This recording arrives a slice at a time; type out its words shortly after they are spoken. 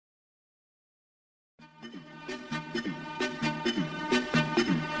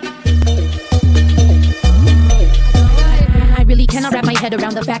Cannot wrap my head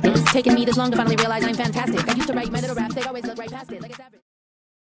around the fact it's taken me this long to finally realize I'm fantastic. I used to write my little raps, they'd always look right past it, like it's average.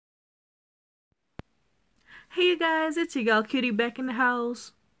 Hey you guys, it's your gal Cutie back in the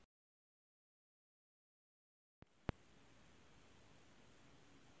house.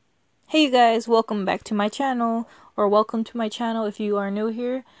 Hey you guys, welcome back to my channel, or welcome to my channel if you are new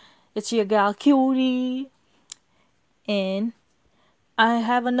here. It's your gal Cutie, and I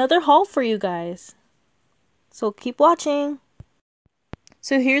have another haul for you guys. So keep watching.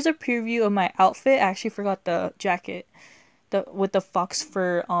 So here's a preview of my outfit. I actually forgot the jacket, with the fox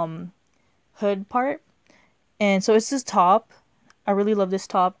fur hood part. And so it's this top. I really love this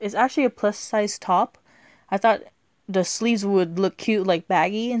top. It's actually a plus size top. I thought the sleeves would look cute, like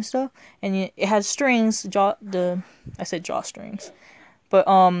baggy and stuff. And it has strings, I said drawstrings. But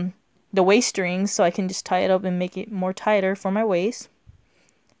the waist strings, so I can just tie it up and make it more tighter for my waist.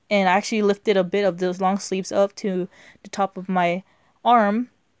 And I actually lifted a bit of those long sleeves up to the top of my arm,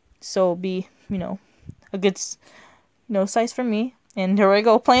 so it'll be, a good, size for me. And here I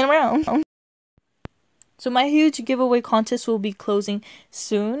go, playing around. So my huge giveaway contest will be closing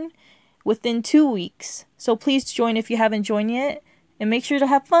soon, within 2 weeks. So please join if you haven't joined yet, and make sure to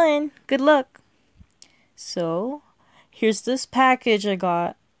have fun. Good luck. So here's this package I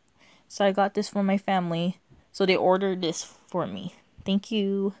got. So I got this for my family. So they ordered this for me. Thank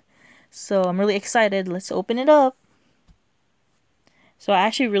you. So I'm really excited. Let's open it up. So I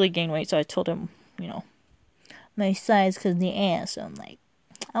actually really gained weight, so I told him, my size because the ass. So I'm like,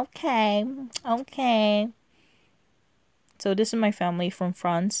 okay. So this is my family from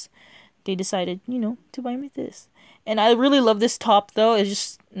France. They decided, to buy me this. And I really love this top, though. It's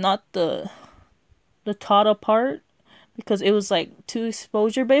just not the Tata part, because it was like too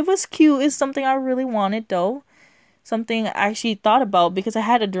exposure. But it was cute. It's something I really wanted, though. Something I actually thought about, because I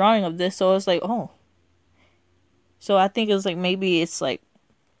had a drawing of this. So I was like, oh. So I think it was like, maybe it's like,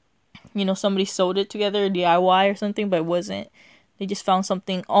 somebody sewed it together, DIY or something, but it wasn't. They just found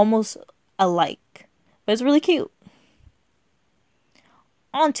something almost alike. But it's really cute.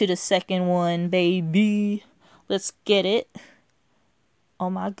 On to the second one, baby. Let's get it. Oh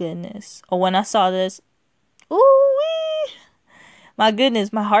my goodness. Oh, when I saw this, ooh-wee. My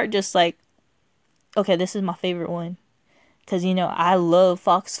goodness, my heart just like, okay, this is my favorite one. Because, I love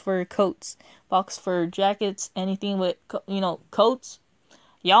fox fur coats, fox fur jackets, anything with, coats.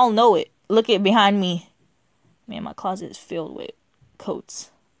 Y'all know it. Look at behind me. Man, my closet is filled with coats.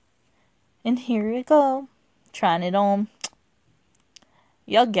 And here we go. Trying it on.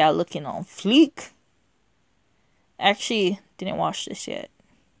 Y'all gal looking on fleek. Actually, didn't wash this yet.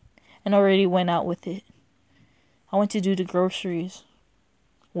 And already went out with it. I went to do the groceries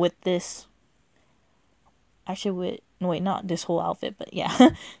with this. Actually, wait, not this whole outfit, but yeah.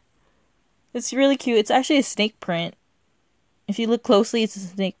 It's really cute. It's actually a snake print. If you look closely, it's a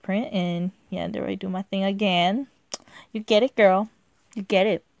snake print. And yeah, there I do my thing again. You get it, girl. You get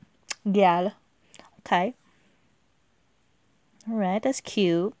it. Gal. Okay. Alright, that's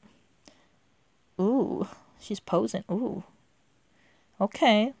cute. Ooh, she's posing. Ooh.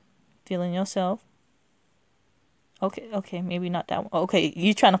 Okay. Feeling yourself. Okay, maybe not that one. Okay,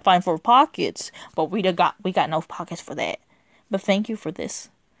 you trying to find for pockets, but we got no pockets for that. But thank you for this.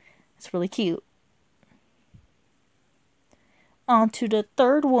 It's really cute. On to the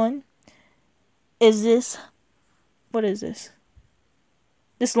third one. What is this?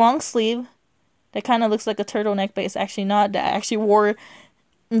 This long sleeve that kind of looks like a turtleneck, but it's actually not. That I actually wore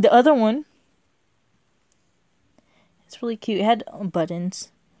the other one. It's really cute. It had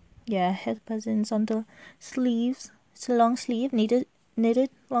buttons. Yeah, it had buttons on the sleeves. It's a long sleeve, knitted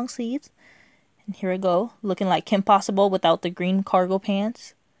long sleeves. And here I go, looking like Kim Possible without the green cargo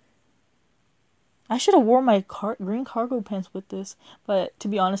pants. I should have worn my green cargo pants with this, but to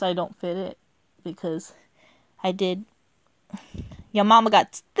be honest, I don't fit it, because I did. Your mama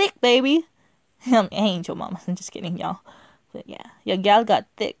got thick, baby. I ain't your mama. I'm just kidding, y'all. But yeah, your gal got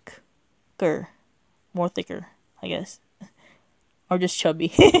thicker, more thicker, I guess. Or just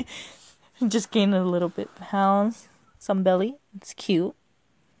chubby. Just gained a little bit pounds. Some belly. It's cute.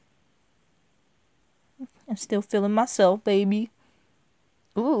 I'm still feeling myself, baby.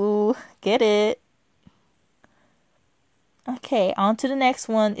 Ooh, get it. Okay, on to the next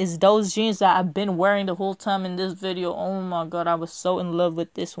one. Is those jeans that I've been wearing the whole time in this video. Oh my god, I was so in love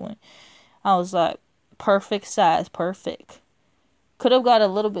with this one. I was like, perfect size, perfect. Could have got a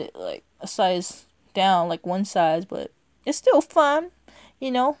little bit, like, a size down, like one size, but it's still fun.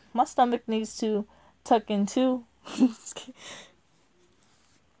 My stomach needs to tuck in too.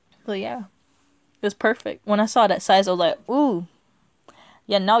 But yeah, it was perfect. When I saw that size, I was like, ooh,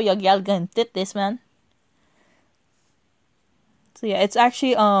 yeah, now your gal gonna fit this, man. So yeah, it's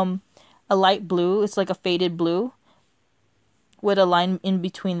actually a light blue. It's like a faded blue with a line in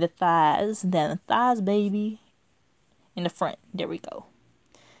between the thighs. Then the thighs, baby, in the front. There we go.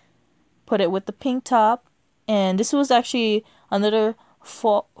 Put it with the pink top, and this was actually another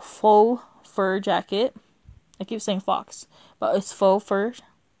faux fur jacket. I keep saying fox, but it's faux fur.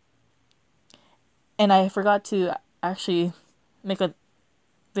 And I forgot to actually make a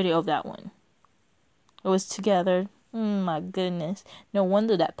video of that one. It was together. My goodness. No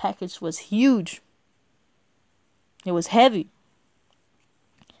wonder that package was huge. It was heavy.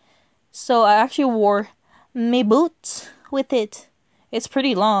 So I actually wore my boots with it. It's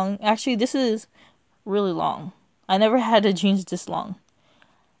pretty long. Actually, this is really long. I never had a jeans this long.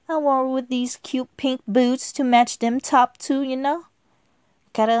 I wore with these cute pink boots to match them top too, you know.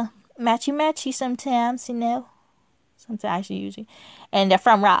 Gotta matchy sometimes, you know. Sometimes actually usually. And they're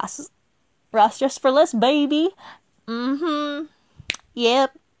from Ross. Ross Dress for Less, baby.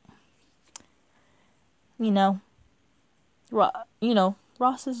 Yep. You know,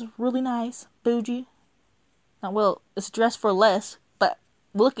 Ross is really nice. Bougie. Now, well, it's dressed for less, but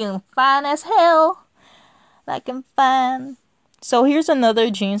looking fine as hell. Looking fine. So here's another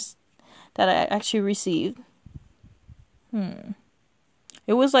jeans that I actually received.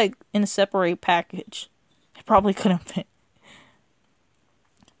 It was like in a separate package. It probably couldn't fit.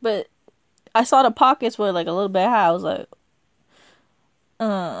 But I saw the pockets were like a little bit high. I was like,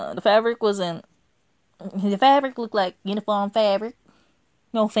 the fabric looked like uniform fabric.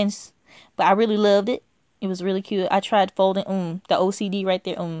 No offense, but I really loved it. It was really cute. I tried folding the OCD right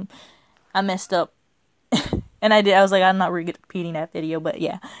there. I messed up. And I did. I was like, I'm not repeating that video, but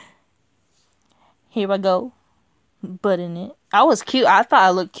yeah. Here I go. Button it. I was cute. I thought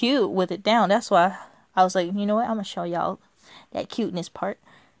I looked cute with it down. That's why I was like, you know what? I'm going to show y'all that cuteness part.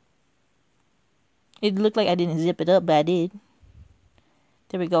 It looked like I didn't zip it up, but I did.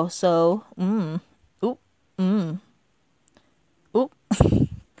 There we go. So, oop.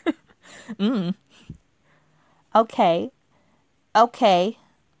 Okay.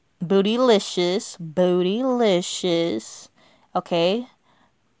 Bootylicious. Okay.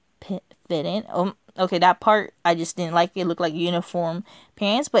 Fitting. Okay, that part I just didn't like. It looked like uniform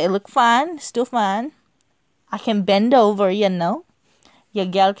pants, but it looked fine. Still fine. I can bend over, you know. Your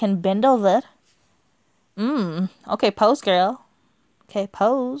gal can bend over. Okay, pose, girl. Okay,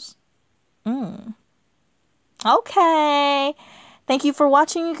 pose. Okay. Thank you for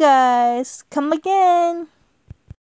watching, you guys. Come again.